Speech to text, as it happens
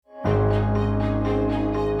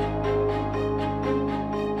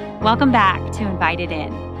Welcome back to Invited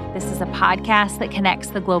In. This is a podcast that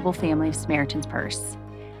connects the global family of Samaritan's Purse.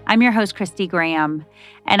 I'm your host, Christy Graham,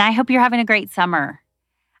 and I hope you're having a great summer.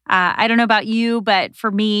 I don't know about you, but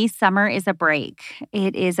for me, summer is a break.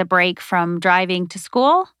 It is a break from driving to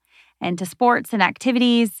school and to sports and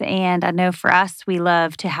activities. And I know for us, we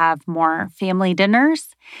love to have more family dinners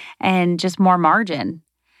and just more margin.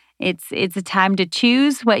 It's a time to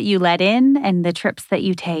choose what you let in and the trips that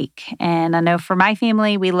you take. And I know for my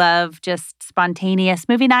family, we love just spontaneous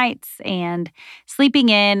movie nights and sleeping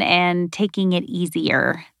in and taking it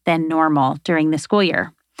easier than normal during the school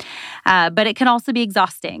year. But it can also be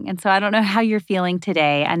exhausting. And so I don't know how you're feeling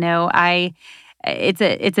today. I know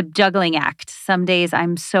it's a juggling act. Some days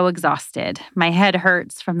I'm so exhausted. My head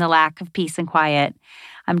hurts from the lack of peace and quiet.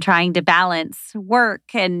 I'm trying to balance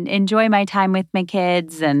work and enjoy my time with my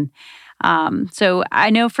kids. And so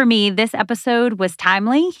I know for me, this episode was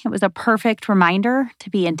timely. It was a perfect reminder to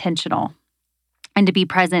be intentional and to be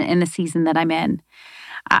present in the season that I'm in.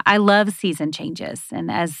 I love season changes.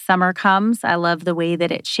 And as summer comes, I love the way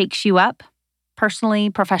that it shakes you up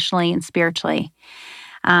personally, professionally, and spiritually.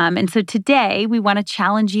 And so today we want to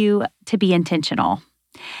challenge you to be intentional.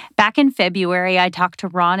 Back in February, I talked to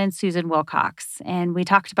Ron and Susan Wilcox, and we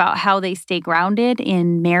talked about how they stay grounded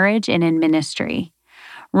in marriage and in ministry.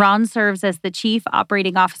 Ron serves as the Chief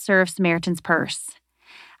Operating Officer of Samaritan's Purse.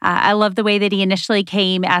 I love the way that he initially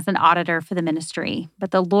came as an auditor for the ministry,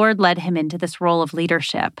 but the Lord led him into this role of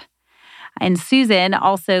leadership. And Susan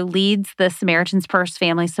also leads the Samaritan's Purse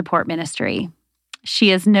Family Support Ministry.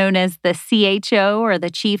 She is known as the CHO, or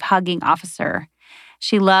the Chief Hugging Officer.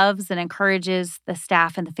 She loves and encourages the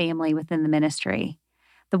staff and the family within the ministry.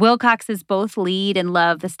 The Wilcoxes both lead and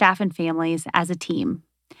love the staff and families as a team.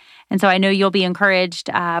 And so I know you'll be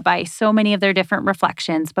encouraged by so many of their different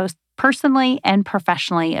reflections, both personally and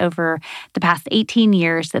professionally, over the past 18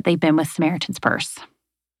 years that they've been with Samaritan's Purse.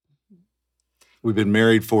 We've been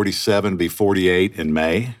married 47, be 48 in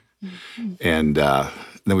May. Mm-hmm. And then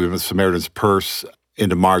we've been with Samaritan's Purse.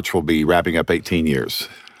 Into March, we'll be wrapping up 18 years.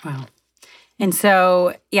 Wow. And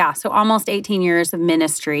so almost 18 years of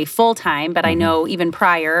ministry, full-time, but I know even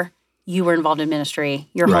prior, you were involved in ministry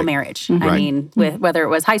your whole marriage. Mm-hmm. I mean, with whether it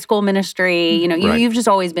was high school ministry, you've just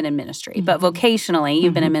always been in ministry. But vocationally,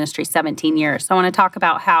 you've been in ministry 17 years. So I want to talk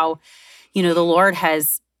about how, the Lord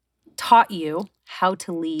has taught you how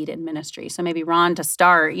to lead in ministry. So maybe, Ron, to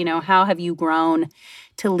start, how have you grown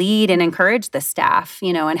to lead and encourage the staff,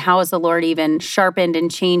 and how has the Lord even sharpened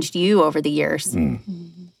and changed you over the years?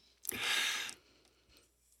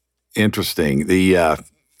 Interesting.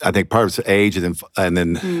 I think part of it's age, and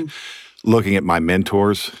then looking at my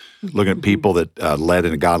mentors, looking at people that led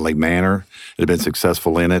in a godly manner, that have been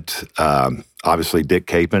successful in it. Obviously, Dick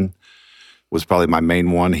Capon was probably my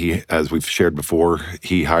main one. He, as we've shared before,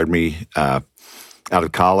 he hired me out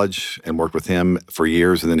of college and worked with him for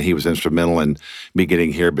years, and then he was instrumental in me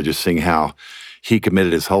getting here. But just seeing how he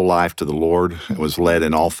committed his whole life to the Lord and was led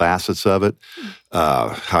in all facets of it,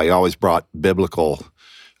 how he always brought biblical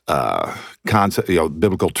concept,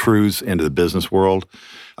 biblical truths into the business world.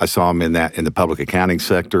 I saw him in the public accounting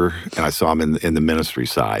sector, and I saw him in the ministry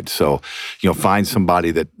side. So, find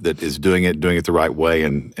somebody that is doing it the right way,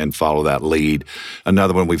 and follow that lead.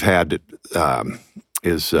 Another one we've had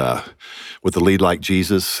is with the Lead Like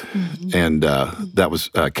Jesus, and that was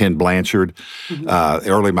Ken Blanchard.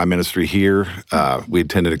 Early in my ministry here, we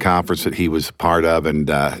attended a conference that he was a part of, and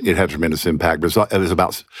it had tremendous impact. But it was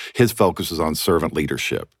about, his focus was on servant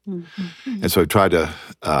leadership. And so I tried to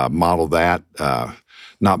model that,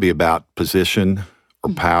 not be about position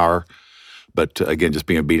or power, but again, just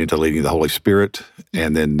being obedient to leading the Holy Spirit,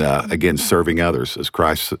 and then again, serving others as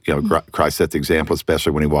Christ. Christ set the example,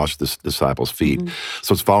 especially when he washed the disciples' feet.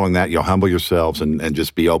 So it's following that. Humble yourselves and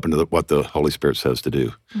just be open to what the Holy Spirit says to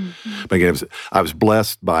do. But again, I was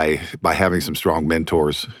blessed by having some strong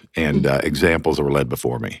mentors and examples that were led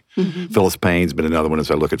before me. Phyllis Payne's been another one.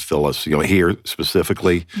 As I look at Phyllis, here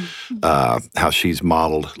specifically, how she's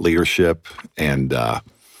modeled leadership and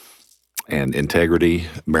integrity.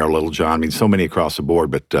 Meryl Littlejohn. I mean, so many across the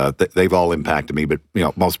board, but they've all impacted me. But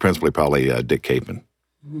most principally, probably Dick Capon.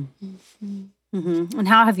 And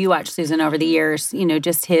how have you watched Susan over the years?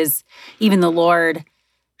 Just even the Lord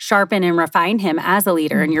sharpen and refine him as a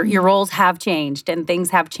leader. And your roles have changed and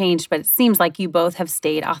things have changed, but it seems like you both have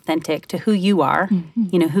stayed authentic to who you are,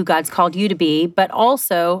 who God's called you to be, but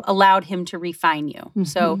also allowed him to refine you.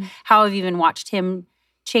 So how have you even watched him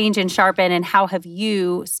change and sharpen, and how have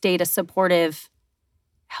you stayed a supportive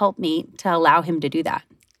helpmeet to allow him to do that?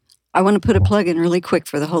 I want to put a plug in really quick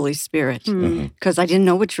for the Holy Spirit, because I didn't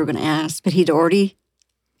know what you were going to ask, but he'd already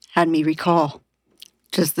had me recall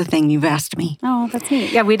just the thing you've asked me. Oh, that's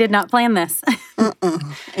neat. Yeah, we did not plan this.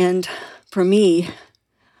 And for me,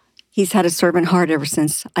 he's had a servant heart ever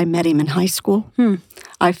since I met him in high school.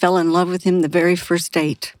 I fell in love with him the very first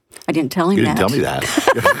date. I didn't tell him You that. didn't tell me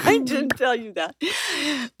that. I didn't tell you that.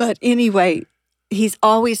 But anyway, he's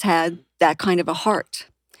always had that kind of a heart.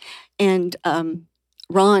 And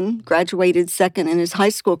Ron graduated second in his high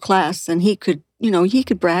school class, and he could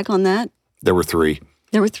brag on that. There were 3.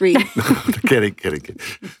 There were 3. Kidding.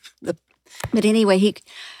 But anyway,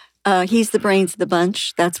 he's the brains of the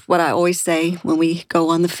bunch. That's what I always say when we go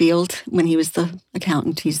on the field. When he was the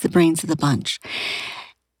accountant, he's the brains of the bunch.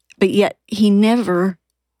 But yet he never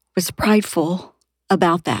was prideful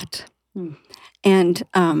about that. And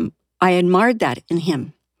I admired that in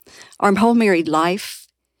him. Our whole married life,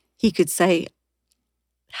 he could say,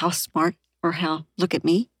 how smart, or how, look at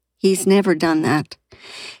me. He's never done that.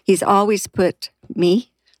 He's always put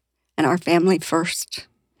me and our family first.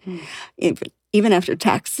 Even after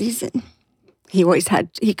tax season, he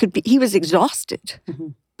was exhausted,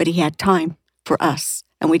 but he had time for us.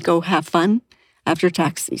 And we'd go have fun after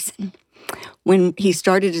tax season. When he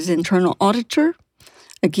started as internal auditor,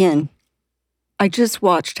 again, I just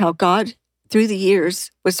watched how God, through the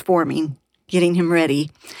years, was forming, getting him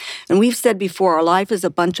ready. And we've said before, our life is a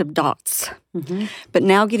bunch of dots. But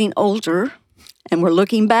now getting older, and we're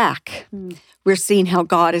looking back, we're seeing how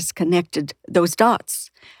God has connected those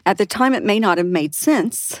dots. At the time, it may not have made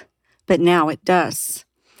sense, but now it does.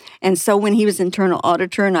 And so when he was internal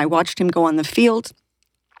auditor and I watched him go on the field,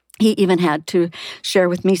 he even had to share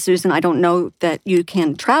with me, Susan, I don't know that you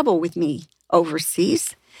can travel with me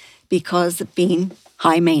overseas because of being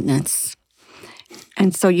high maintenance.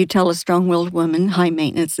 And so you tell a strong-willed woman, high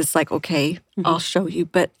maintenance, it's like, okay, I'll show you.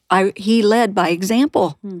 But he led by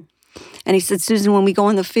example. And he said, Susan, when we go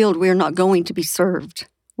in the field, we're not going to be served.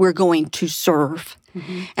 We're going to serve.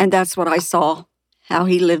 And that's what I saw, how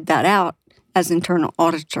he lived that out as internal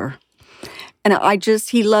auditor. And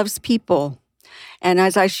he loves people. And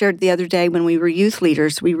as I shared the other day when we were youth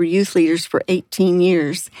leaders for 18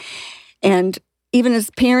 years. And even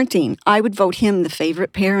as parenting, I would vote him the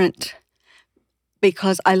favorite parent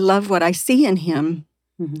because I love what I see in him.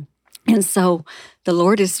 And so the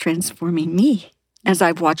Lord is transforming me as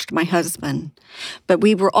I've watched my husband. But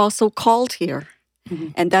we were also called here.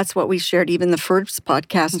 And that's what we shared, even the first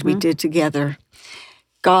podcast we did together.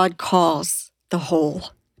 God calls the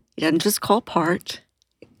whole. He doesn't just call part,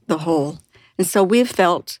 the whole. And so we've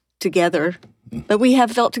felt together, but we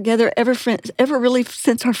have felt together ever really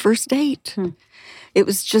since our first date. It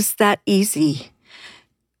was just that easy.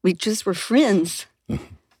 We just were friends.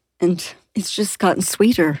 And it's just gotten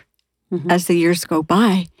sweeter as the years go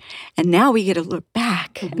by. And now we get to look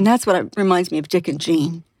back. And that's what reminds me of Dick and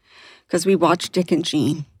Jean, because we watch Dick and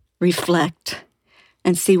Jean reflect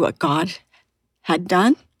and see what God had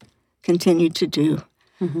done, continued to do.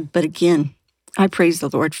 But again, I praise the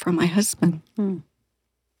Lord for my husband.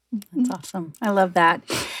 That's awesome. I love that.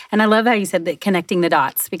 And I love how you said that connecting the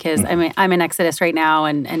dots, because I'm in Exodus right now,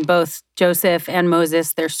 and both Joseph and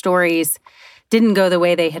Moses, their stories didn't go the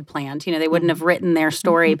way they had planned. They wouldn't have written their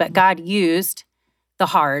story, but God used the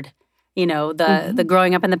hard, the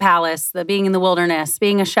growing up in the palace, the being in the wilderness,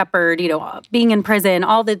 being a shepherd, being in prison,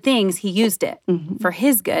 all the things, he used it for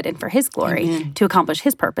his good and for his glory to accomplish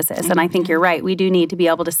his purposes. And I think you're right. We do need to be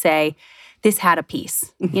able to say, this had a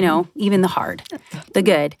piece, even the hard, the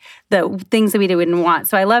good, the things that we didn't want.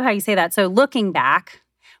 So I love how you say that. So looking back,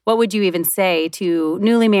 what would you even say to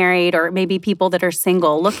newly married or maybe people that are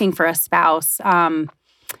single looking for a spouse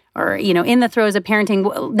or, in the throes of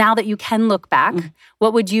parenting? Now that you can look back,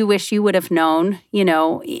 what would you wish you would have known,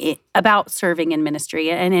 about serving in ministry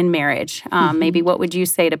and in marriage? Maybe what would you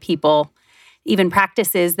say to people, even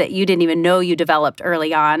practices that you didn't even know you developed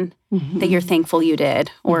early on that you're thankful you did?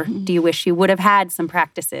 Or do you wish you would have had some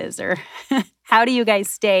practices? Or how do you guys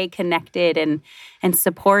stay connected and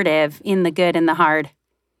supportive in the good and the hard?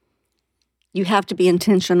 You have to be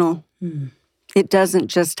intentional. It doesn't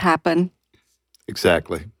just happen.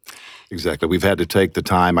 Exactly. We've had to take the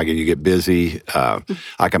time. You get busy.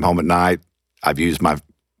 I come home at night. I've used my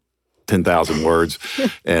 10,000 words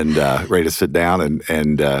and ready to sit down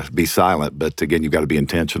and be silent. But again, you've got to be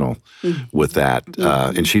intentional with that.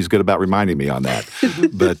 And she's good about reminding me on that.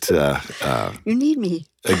 But you need me.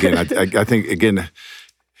 Again, I think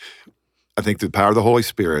through the power of the Holy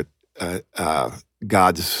Spirit,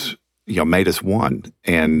 God's made us one.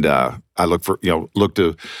 And I look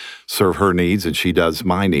to serve her needs, and she does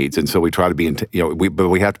my needs. And so we try to be, but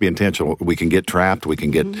we have to be intentional. We can get trapped, we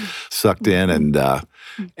can get sucked in,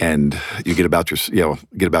 and you get about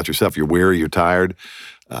yourself. You're weary, you're tired.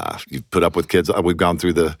 You put up with kids. We've gone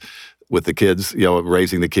through with the kids,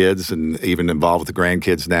 raising the kids, and even involved with the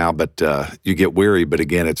grandkids now. But you get weary. But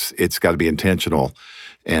again, it's got to be intentional.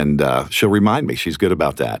 And she'll remind me. She's good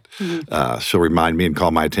about that. She'll remind me and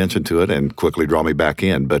call my attention to it and quickly draw me back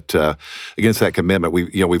in. But against that commitment,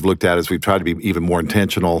 we've looked at as we've tried to be even more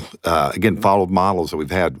intentional. Again, followed models that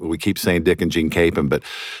we've had. We keep saying Dick and Jean Capon, but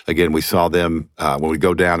again, we saw them when we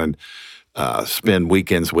go down and spend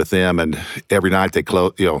weekends with them, and every night they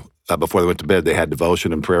close. Before they went to bed, they had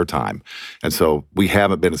devotion and prayer time. And so we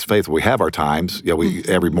haven't been as faithful. We have our times.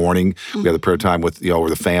 Every morning we have the prayer time with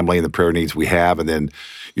the family and the prayer needs we have, and then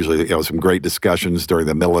usually some great discussions during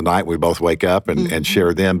the middle of the night. We both wake up and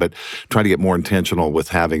share them, but trying to get more intentional with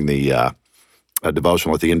having the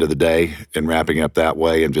devotional at the end of the day and wrapping it up that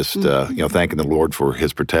way, and just thanking the Lord for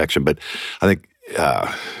His protection. But I think.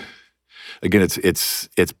 Again, it's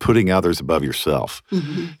putting others above yourself,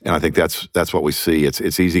 and I think that's what we see. It's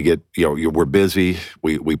easy to get we're busy.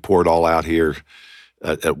 We pour it all out here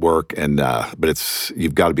at work, and but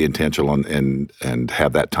you've got to be intentional and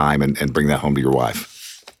have that time and bring that home to your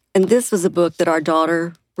wife. And this was a book that our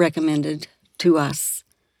daughter recommended to us.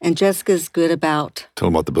 And Jessica's good about... Tell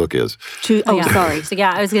them what the book is. Sorry. So,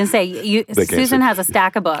 I was going to say, Susan has a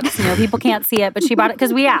stack of books. people can't see it, but she bought it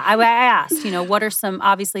because I asked, what are some,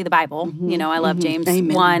 obviously the Bible. I love James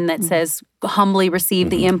 1 that says, humbly receive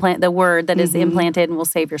the word that is implanted and will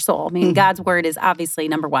save your soul. I mean, God's word is obviously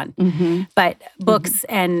number one. But books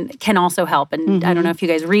and can also help. And I don't know if you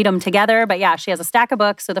guys read them together, but she has a stack of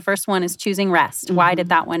books. So the first one is Choosing Rest. Why did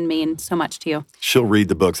that one mean so much to you? She'll read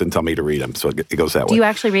the books and tell me to read them. So it goes that way. Do you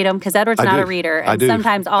actually read them? Because Edward's not a reader. And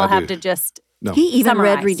sometimes I'll have to just He even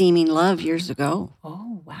summarize. read Redeeming Love years ago.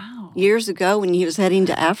 Oh, wow. Years ago when he was heading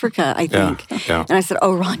to Africa, I think. Yeah. And I said,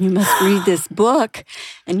 Ron, you must read this book.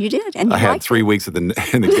 And you did. And I had 3 weeks in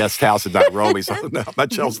the guest house in Nairobi, so not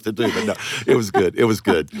much else to do. But no, it was good. It was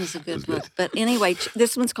good. It was a good book. But anyway,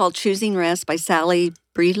 this one's called Choosing Rest by Sally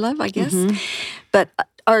Breedlove, I guess. But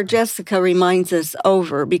our Jessica reminds us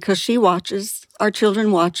over, because she watches, our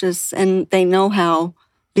children watch us, and they know how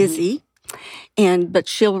busy. But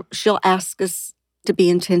she'll ask us to be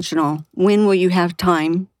intentional. When will you have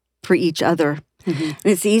time for each other? And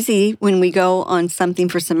it's easy when we go on something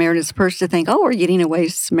for Samaritan's Purse to think, we're getting away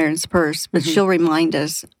to Samaritan's Purse. But she'll remind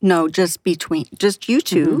us, no, just you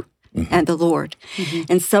two and the Lord.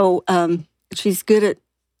 And so she's good at,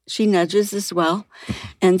 she nudges as well.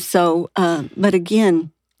 And so, but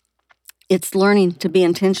again, it's learning to be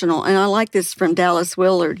intentional. And I like this from Dallas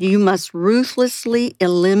Willard. You must ruthlessly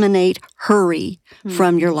eliminate hurry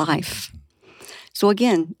from your life. So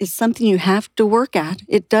again, it's something you have to work at.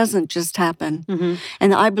 It doesn't just happen.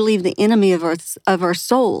 And I believe the enemy of our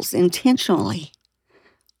souls intentionally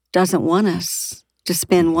doesn't want us to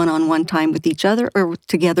spend one-on-one time with each other or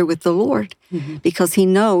together with the Lord, because he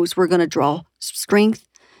knows we're going to draw strength,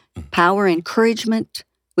 power, encouragement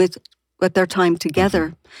with their time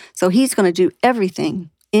together. So he's going to do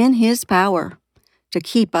everything in his power to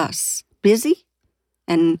keep us busy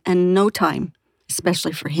and no time,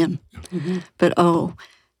 especially for him. But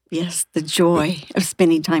yes, the joy of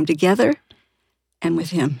spending time together and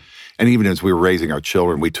with him. And even as we were raising our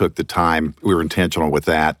children, we took the time, we were intentional with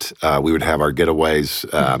that. We would have our getaways.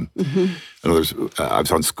 I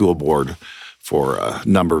was on school board for a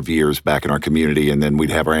number of years back in our community, and then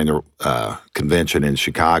we'd have our annual convention in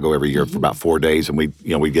Chicago every year for about 4 days, and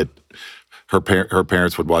we'd get her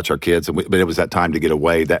parents would watch our kids, but it was that time to get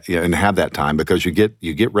away and have that time, because you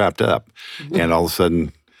get wrapped up, and all of a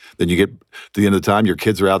sudden, then you get to the end of the time, your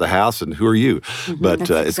kids are out of the house, and who are you?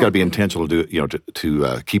 But it's got to be intentional to do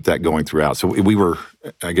to keep that going throughout. So we were,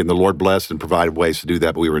 again, the Lord blessed and provided ways to do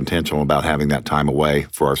that, but we were intentional about having that time away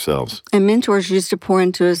for ourselves. And mentors used to pour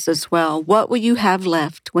into us as well. What will you have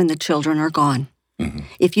left when the children are gone?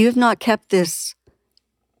 If you have not kept this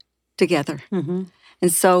together.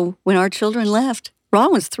 And so when our children left,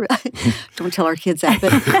 Ron was thrilled. Don't tell our kids that,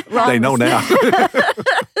 but Ron they know now.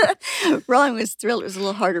 Ron was thrilled. It was a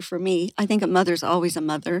little harder for me. I think a mother's always a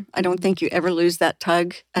mother. I don't think you ever lose that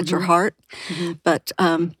tug at your heart. But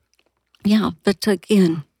but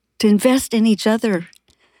again, to invest in each other,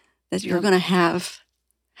 that you're going to have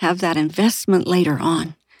that investment later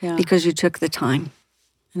on because you took the time.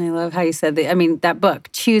 And I love how you said that book,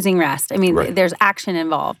 Choosing Rest. Right. There's action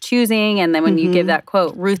involved, choosing, and then when you give that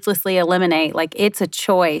quote, ruthlessly eliminate, like it's a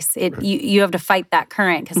choice. You have to fight that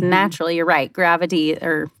current because naturally, you're right, gravity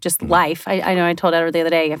or just life. I know I told Edward the other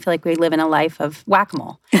day, I feel like we live in a life of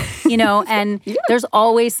whack-a-mole, and there's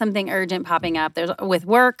always something urgent popping up. There's with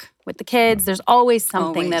work, with the kids, there's always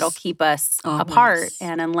something that'll keep us apart.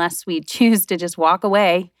 And unless we choose to just walk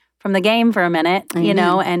away from the game for a minute,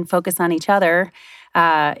 and focus on each other,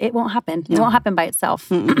 it won't happen. No. It won't happen by itself.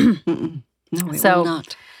 No, it will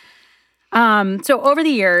not. So over the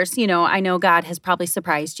years, I know God has probably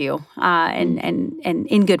surprised you, and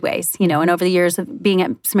in good ways, and over the years of being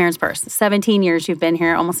at Samaritan's Purse, 17 years you've been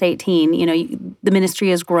here, almost 18, the ministry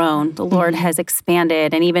has grown, the Lord has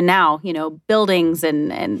expanded, and even now, buildings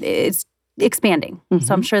and it's expanding.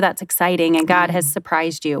 So I'm sure that's exciting, and God has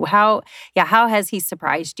surprised you. How has He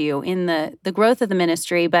surprised you in the growth of the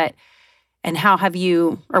ministry, and how have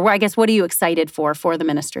you, or I guess, what are you excited for the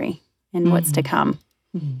ministry and what's to come?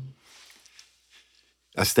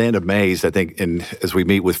 I stand amazed. I think, as we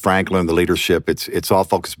meet with Franklin, the leadership, it's all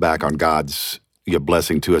focused back on God's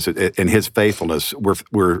blessing to us and His faithfulness.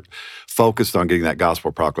 We're focused on getting that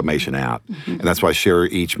gospel proclamation out, and that's why I share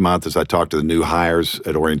each month as I talk to the new hires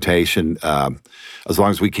at orientation. As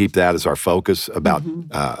long as we keep that as our focus about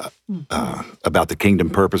the kingdom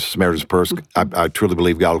purpose, Samaritan's Purse, I truly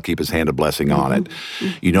believe God will keep His hand of blessing on it.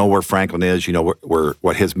 You know where Franklin is,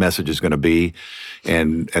 what his message is going to be,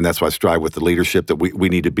 and that's why I strive with the leadership that we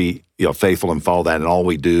need to be faithful and follow that in all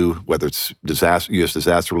we do, whether it's U.S.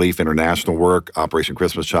 disaster relief, international work, Operation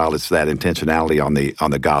Christmas Child. It's that intentionality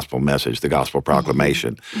on the gospel message, the gospel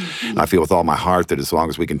proclamation. And I feel with all my heart that as long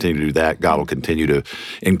as we continue to do that, God will continue to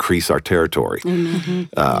increase our territory.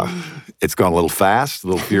 It's gone a little fast, a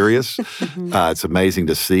little furious. It's amazing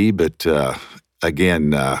to see, but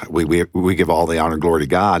again, we give all the honor and glory to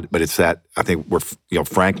God. But it's that I think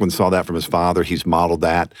Franklin saw that from his father. He's modeled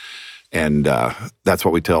that, and that's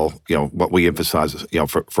what we tell. What we emphasize.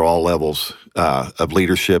 For all levels of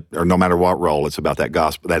leadership, or no matter what role, it's about that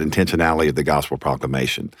gospel, that intentionality of the gospel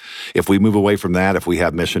proclamation. If we move away from that, if we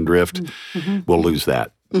have mission drift, we'll lose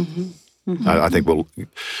that. I think we'll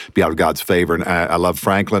be out of God's favor. And I love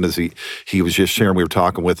Franklin as he was just sharing. We were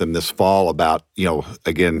talking with him this fall about,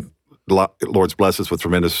 again, the Lord's blessed us with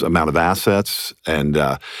tremendous amount of assets. And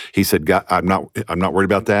he said, God, I'm not worried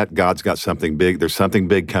about that. God's got something big. There's something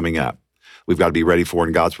big coming up. We've got to be ready for it,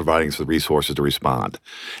 and God's providing us the resources to respond.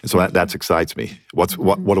 And so that excites me. What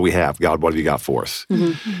do we have? God, what have you got for us?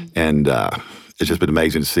 And it's just been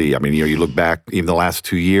amazing to see. You look back, even the last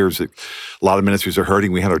 2 years, a lot of ministries are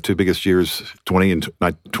hurting. We had our two biggest years, 2020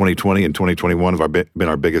 and 2021 have been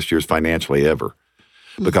our biggest years financially ever,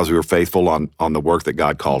 because we were faithful on the work that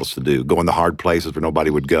God called us to do, go in the hard places where nobody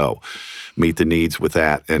would go, meet the needs with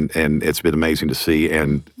that, and it's been amazing to see.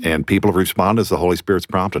 And people have responded as the Holy Spirit's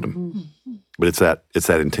prompted them. But it's that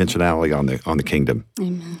intentionality on the kingdom.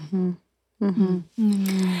 Amen.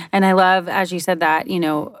 And I love, as you said that,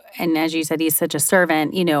 and as you said, he's such a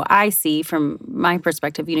servant, I see from my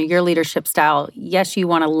perspective, your leadership style, yes, you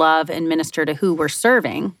want to love and minister to who we're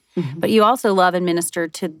serving, but you also love and minister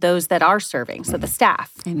to those that are serving, so the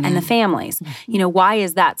staff and the families. Why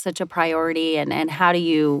is that such a priority, and how do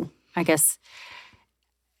you, I guess,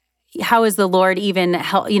 how is the Lord even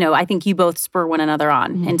help? I think you both spur one another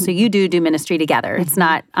on, and so you do ministry together. It's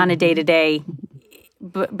not on a day-to-day,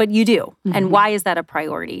 but you do. And why is that a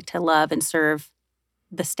priority, to love and serve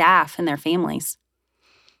the staff and their families?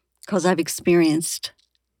 Because I've experienced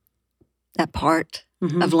that part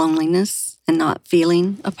of loneliness and not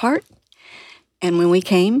feeling a part. And when we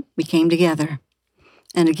came together.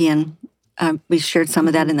 And again, we shared some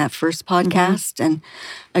of that in that first podcast. And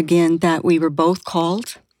again, that we were both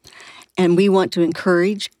called. And we want to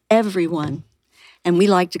encourage everyone. And we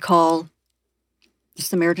like to call the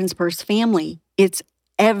Samaritan's Purse family. It's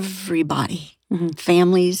everybody.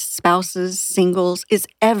 Families, spouses, singles, it's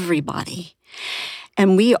everybody.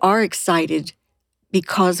 And we are excited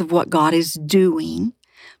because of what God is doing.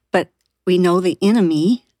 But we know the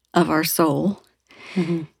enemy of our soul,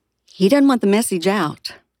 he doesn't want the message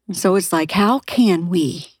out. So it's like, how can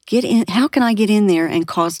we get in? How can I get in there and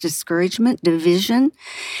cause discouragement, division?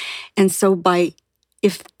 And so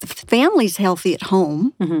if the family's healthy at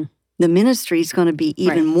home, the ministry is going to be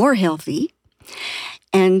even more healthy.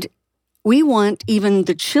 And we want even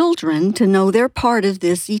the children to know they're part of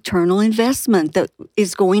this eternal investment that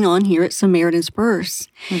is going on here at Samaritan's Purse.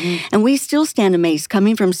 And we still stand amazed,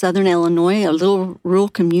 coming from Southern Illinois, a little rural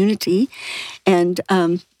community, and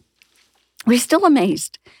we're still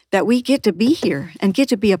amazed that we get to be here and get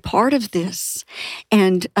to be a part of this.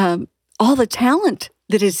 And all the talent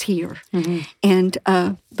that is here. And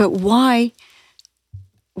but why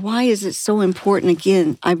is it so important?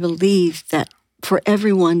 Again, I believe that for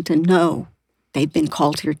everyone to know they've been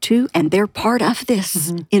called here too, and they're part of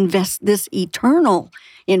this this eternal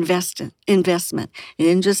investment. It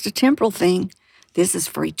isn't just a temporal thing. This is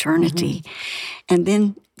for eternity. And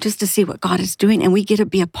then just to see what God is doing, and we get to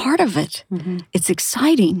be a part of it. It's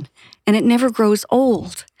exciting, and it never grows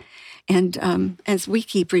old. And as we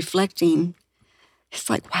keep reflecting, it's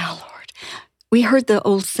like, wow, Lord. We heard the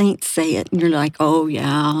old saints say it, and you're like, oh,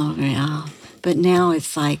 yeah. But now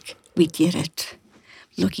it's like, we get it.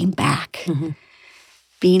 Looking back,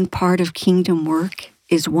 being part of kingdom work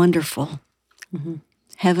is wonderful,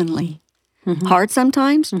 heavenly. Hard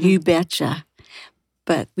sometimes, you betcha.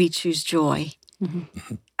 But we choose joy.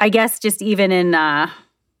 I guess just even in,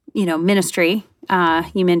 ministry,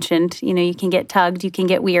 you mentioned, you can get tugged, you can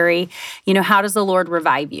get weary. How does the Lord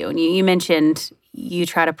revive you? And you mentioned you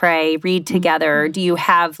try to pray, read together. Do you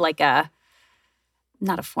have not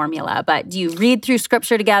a formula, but do you read through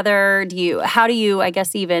Scripture together? How do you, I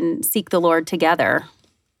guess, even seek the Lord together?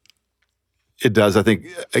 It does. I think,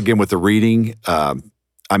 again, with the reading, I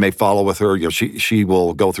may follow with her. She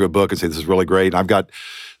will go through a book and say, this is really great. And I've got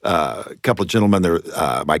a couple of gentlemen, they're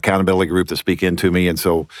my accountability group, to speak into me. And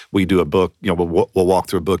so we do a book, we'll walk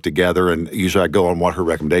through a book together. And usually I go on what her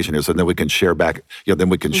recommendation is. And then we can share back, then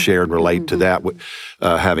we can share and relate to that,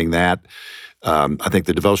 having that. I think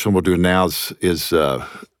the devotion we're doing now is from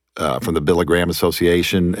the Billy Graham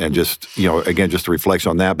Association. And just, again, just a reflection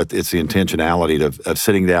on that. But it's the intentionality of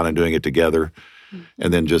sitting down and doing it together.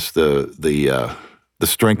 And then just the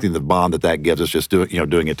strengthening the bond that gives us, just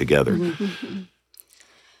doing it together.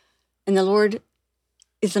 And the Lord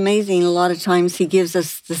is amazing. A lot of times He gives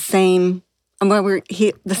us the same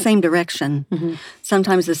direction.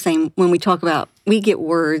 Sometimes the same. When we talk about, we get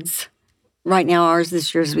words. Right now, ours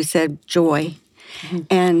this year, as we said, joy.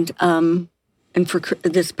 And for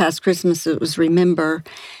this past Christmas, it was remember.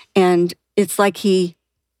 And it's like He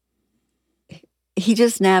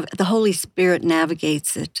just the Holy Spirit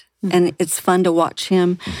navigates it. And it's fun to watch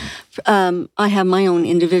Him. I have my own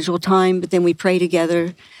individual time, but then we pray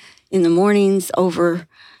together in the mornings over,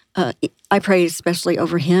 I pray especially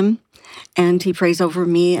over him, and he prays over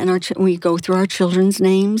me, and we go through our children's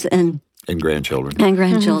names and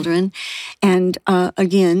grandchildren. And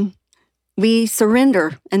again, we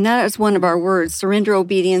surrender, and that is one of our words, surrender,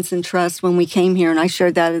 obedience, and trust when we came here. And I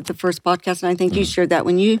shared that at the first podcast, and I think you shared that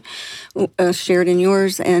when you shared in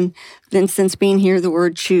yours. And then since being here, the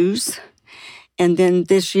word choose. And then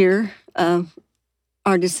this year,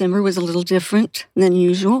 our December was a little different than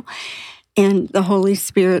usual. And the Holy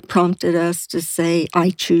Spirit prompted us to say, I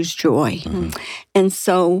choose joy. And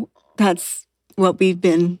so that's what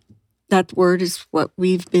that word is what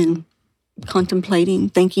we've been contemplating,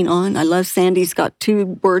 thinking on. I love Sandy's got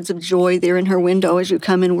 2 words of joy there in her window as you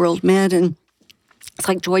come in World Med, and it's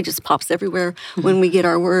like joy just pops everywhere when we get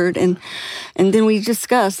our word. And then we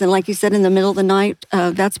discuss, and like you said, in the middle of the night,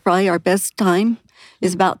 that's probably our best time,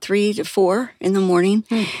 is about 3 to 4 in the morning.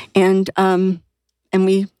 And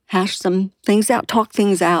we hash some things out, talk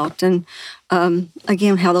things out. And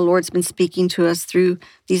again, how the Lord's been speaking to us through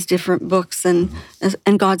these different books and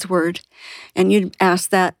God's Word. And you'd ask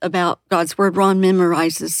that about God's Word. Ron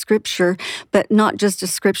memorizes Scripture, but not just a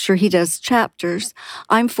Scripture. He does chapters.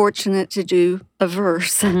 I'm fortunate to do a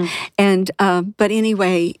verse. And but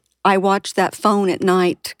anyway, I watch that phone at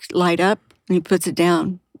night light up, and he puts it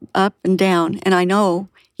down, up and down. And I know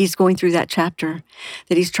he's going through that chapter,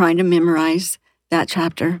 that he's trying to memorize that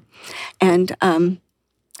chapter. And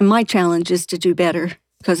my challenge is to do better,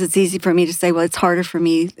 because it's easy for me to say, well, it's harder for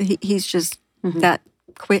me. He's just that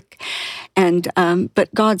quick. And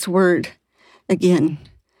but God's Word, again,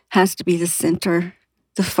 has to be the center,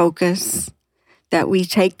 the focus, that we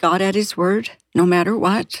take God at His word, no matter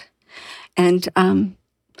what. And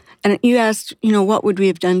you asked, what would we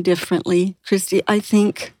have done differently, Christy? I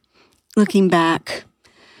think, looking back,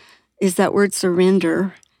 is that word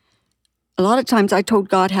surrender. A lot of times I told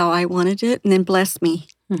God how I wanted it and then blessed me.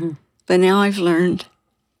 But now I've learned,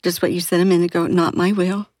 just what you said a minute ago, not my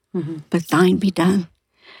will, but thine be done.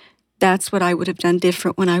 That's what I would have done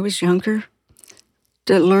different when I was younger,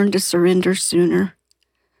 to learn to surrender sooner.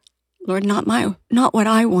 Lord, not what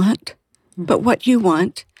I want, but what you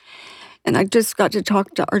want. And I just got to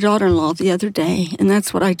talk to our daughter-in-law the other day, and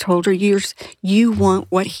that's what I told her. You want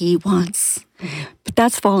what he wants. But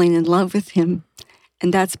that's falling in love with him.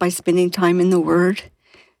 And that's by spending time in the Word.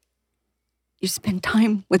 You spend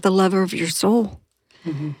time with the lover of your soul.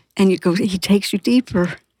 And he takes you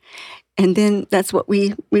deeper. And then that's what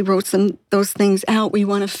we wrote those things out. We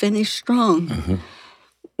want to finish strong.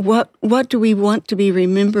 what do we want to be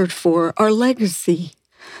remembered for? Our legacy,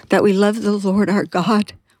 that we love the Lord our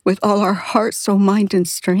God with all our heart, soul, mind, and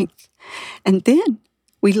strength. And then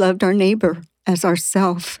we loved our neighbor as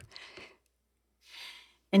ourself.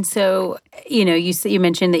 And so, you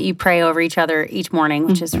mentioned that you pray over each other each morning,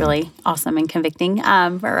 which is really awesome and convicting.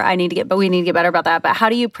 We need to get better about that. But how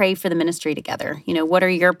do you pray for the ministry together? What are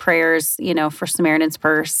your prayers, for Samaritan's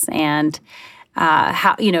Purse, and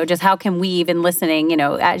how can we, even listening,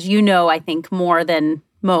 as I think more than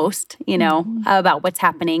most, about what's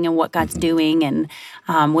happening and what God's doing and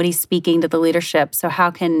what He's speaking to the leadership. So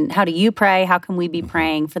how do you pray? How can we be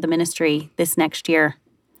praying for the ministry this next year?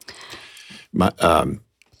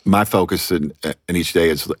 My focus in each day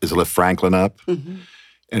is lift Franklin up, and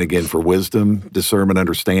again for wisdom, discernment,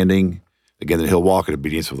 understanding. Again, that he'll walk in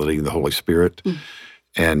obedience with the leading of the Holy Spirit,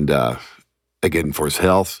 and again for his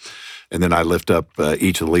health. And then I lift up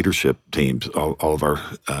each of the leadership teams, all of our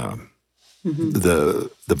the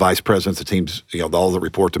vice presidents, the teams, all that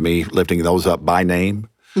report to me, lifting those up by name.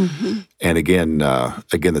 And again,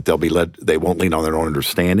 that they'll be led. They won't lean on their own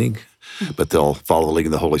understanding, but they'll follow the leading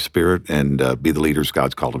of the Holy Spirit and be the leaders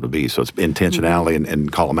God's called them to be. So it's intentionality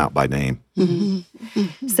and call them out by name.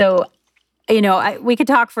 So, we could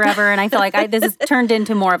talk forever, and I feel like this has turned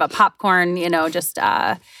into more of a popcorn,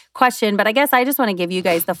 question. But I guess I just want to give you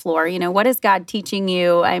guys the floor. What is God teaching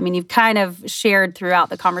you? I mean, you've kind of shared throughout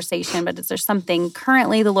the conversation, but is there something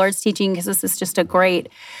currently the Lord's teaching? Because this is just a great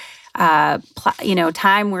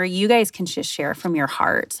time where you guys can just share from your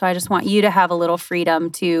heart. So I just want you to have a little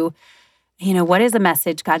freedom to, what is a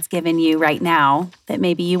message God's given you right now that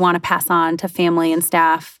maybe you want to pass on to family and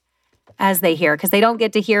staff as they hear, because they don't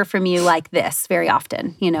get to hear from you like this very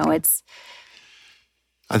often.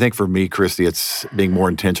 I think for me, Christy, it's being more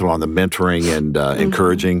intentional on the mentoring and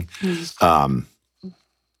encouraging, and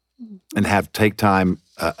take time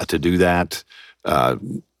to do that. Not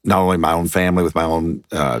only my own family with my own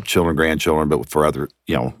children, grandchildren, but for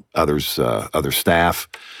other staff.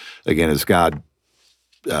 Again, as God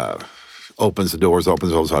opens those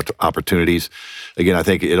opportunities. Again, I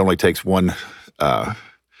think it only takes one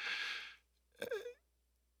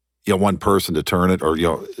person to turn it, or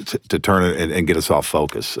to turn it and get us off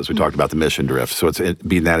focus, as we talked about the mission drift. So it's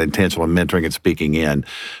being that intentional and mentoring and speaking in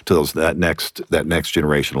to that next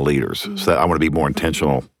generation of leaders. So I want to be more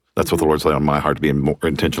intentional. That's what the Lord's laid on my heart, to be more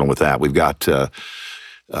intentional with that. We've got a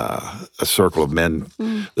circle of men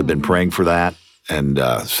that have been praying for that, and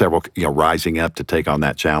several, rising up to take on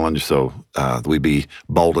that challenge. So we be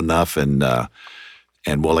bold enough and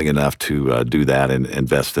willing enough to do that and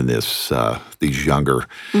invest in these younger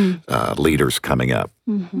leaders coming up.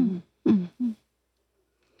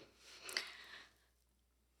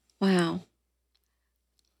 Wow.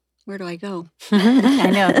 Where do I go? I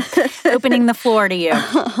know. Opening the floor to you.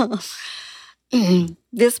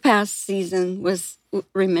 This past season was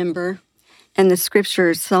remember, and the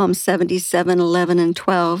scripture is Psalm 77, 11, and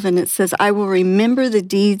 12, and it says, I will remember the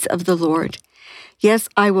deeds of the Lord. Yes,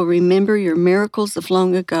 I will remember your miracles of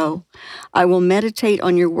long ago. I will meditate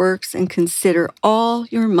on your works and consider all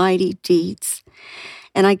your mighty deeds.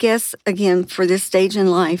 And I guess, again, for this stage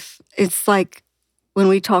in life, it's like when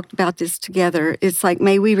we talked about this together, it's like,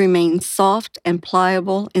 may we remain soft and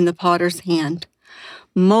pliable in the potter's hand,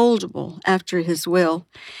 moldable after his will.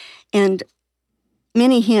 And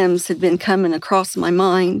many hymns had been coming across my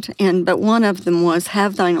mind, but one of them was,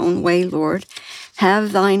 have thine own way, Lord,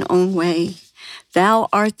 have thine own way. Thou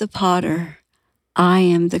art the potter, I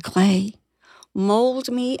am the clay. Mold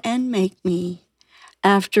me and make me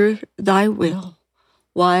after thy will,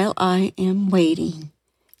 while I am waiting,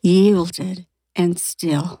 yielded and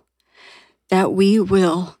still, that we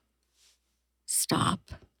will stop,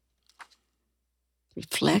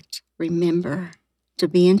 reflect, remember, to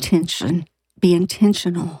be intentional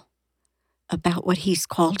about what he's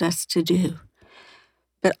called us to do,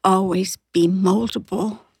 but always be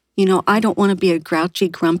moldable. I don't want to be a grouchy,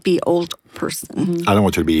 grumpy old person. I don't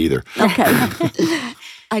want you to be either. Okay.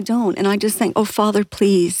 I don't. And I just think, oh, Father,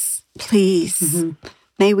 please,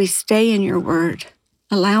 may we stay in your word,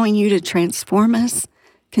 allowing you to transform us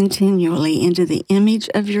continually into the image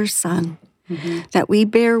of your Son, that we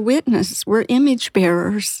bear witness. We're image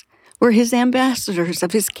bearers. We're his ambassadors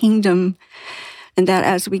of his kingdom. And that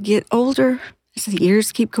as we get older, as the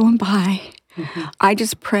years keep going by, I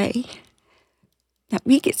just pray that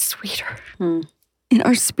we get sweeter in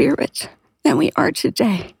our spirit than we are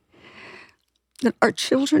today. That our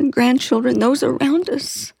children, grandchildren, those around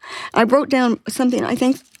us. I wrote down something. I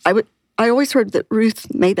think I always heard that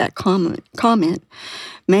Ruth made that comment.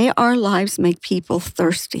 May our lives make people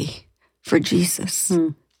thirsty for Jesus.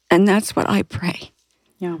 And that's what I pray.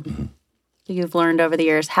 Yeah. You've learned over the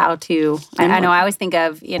years how to, I know I always think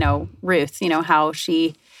of, Ruth, how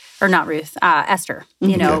she, or not Ruth, Esther,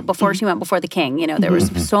 before she went before the king, there was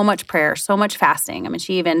so much prayer, so much fasting. I mean,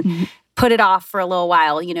 she even put it off for a little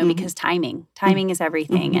while, because timing is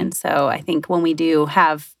everything. And so I think when we do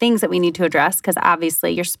have things that we need to address, because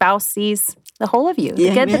obviously your spouse sees the whole of you,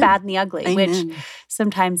 the good, the bad, and the ugly, which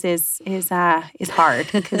sometimes is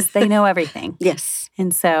hard because they know everything. Yes.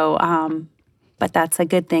 And so, but that's a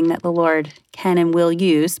good thing that the Lord can and will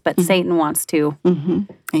use, but Satan wants to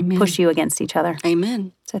push you against each other.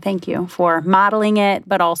 Amen. So thank you for modeling it,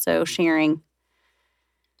 but also sharing.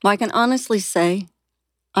 Well, I can honestly say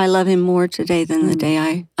I love him more today than the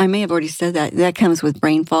day I may have already said that. That comes with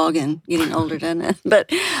brain fog and getting older, doesn't it? But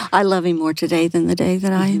I love him more today than the day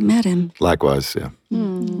that I met him. Likewise, yeah.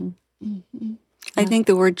 I think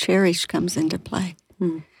the word cherish comes into play.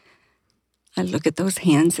 I look at those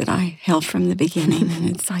hands that I held from the beginning, and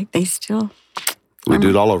it's like they still... We'd do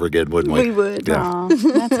it all over again, wouldn't we? We would. Yeah.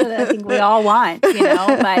 That's what I think we all want,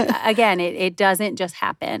 But again, it doesn't just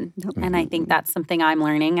happen. Nope. And I think that's something I'm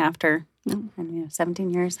learning after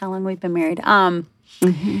 17 years, how long we've been married.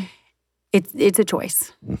 It's a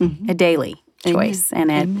choice, a daily choice.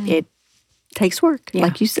 And it takes work,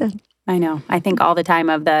 like you said. I know. I think all the time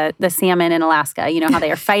of the salmon in Alaska, how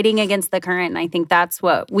they are fighting against the current. And I think that's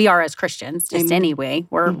what we are as Christians, just anyway.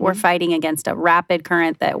 We're fighting against a rapid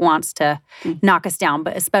current that wants to knock us down,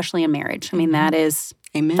 but especially in marriage. I mean, that is,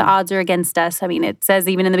 the odds are against us. I mean, it says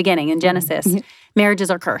even in the beginning, in Genesis, marriages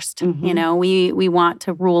are cursed. We want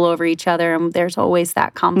to rule over each other, and there's always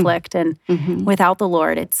that conflict. And without the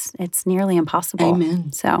Lord, it's nearly impossible.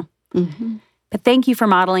 Amen. So... But thank you for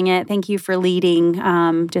modeling it. Thank you for leading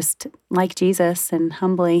just like Jesus and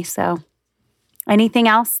humbly. So anything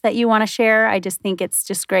else that you want to share? I just think it's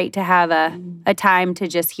just great to have a time to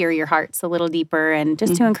just hear your hearts a little deeper and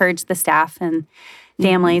just to encourage the staff and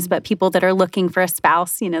families, but people that are looking for a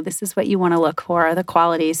spouse, this is what you want to look for, the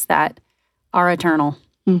qualities that are eternal.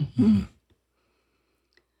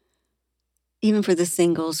 Even for the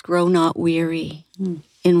singles, grow not weary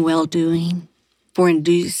in well-doing. For in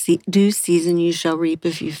due season you shall reap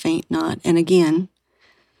if you faint not. And again,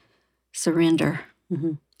 surrender.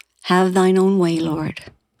 Have thine own way, Lord.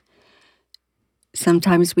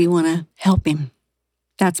 Sometimes we want to help him.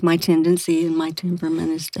 That's my tendency and my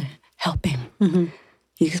temperament is to help him.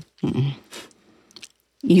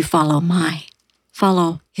 You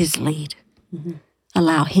follow his lead.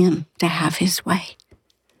 Allow him to have his way.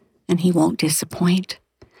 And he won't disappoint.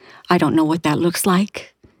 I don't know what that looks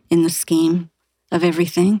like in the scheme of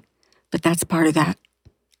everything, but that's part of that.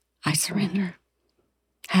 I surrender.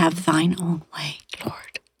 Have thine own way,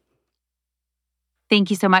 Lord. Thank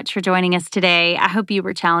you so much for joining us today. I hope you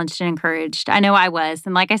were challenged and encouraged. I know I was.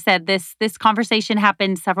 And like I said, this conversation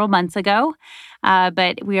happened several months ago,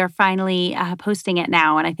 but we are finally posting it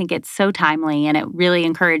now. And I think it's so timely, and it really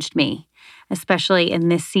encouraged me, especially in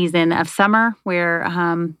this season of summer where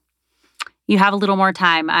you have a little more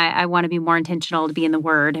time. I want to be more intentional to be in the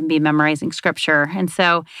Word and be memorizing Scripture. And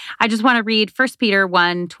so I just want to read 1 Peter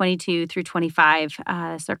 1:22-25.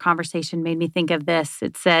 As our conversation made me think of this.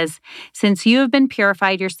 It says, "Since you have been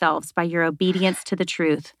purified yourselves by your obedience to the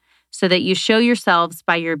truth, so that you show yourselves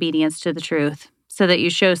by your obedience to the truth, so that you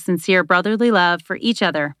show sincere brotherly love for each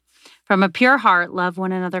other. From a pure heart, love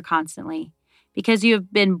one another constantly. Because you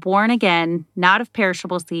have been born again, not of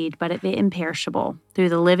perishable seed, but of imperishable, through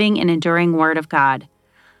the living and enduring Word of God.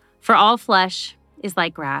 For all flesh is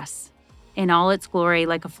like grass, in all its glory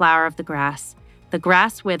like a flower of the grass. The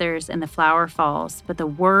grass withers and the flower falls, but the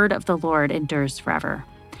word of the Lord endures forever.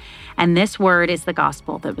 And this word is the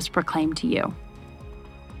gospel that was proclaimed to you."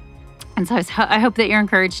 And so I hope that you're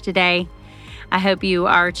encouraged today. I hope you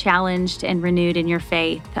are challenged and renewed in your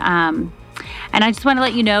faith. And I just want to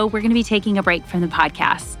let you know, we're going to be taking a break from the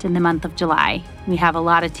podcast in the month of July. We have a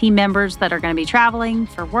lot of team members that are going to be traveling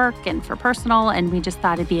for work and for personal, and we just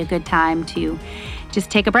thought it'd be a good time to just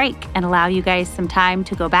take a break and allow you guys some time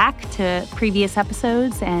to go back to previous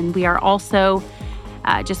episodes. And we are also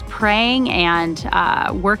just praying and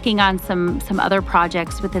working on some other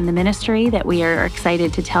projects within the ministry that we are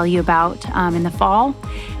excited to tell you about in the fall.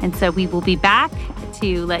 And so we will be back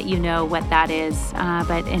to let you know what that is.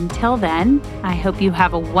 But until then, I hope you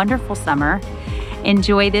have a wonderful summer.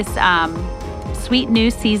 Enjoy this sweet new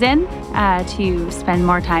season to spend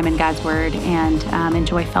more time in God's Word and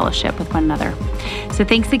enjoy fellowship with one another. So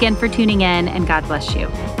thanks again for tuning in, and God bless you.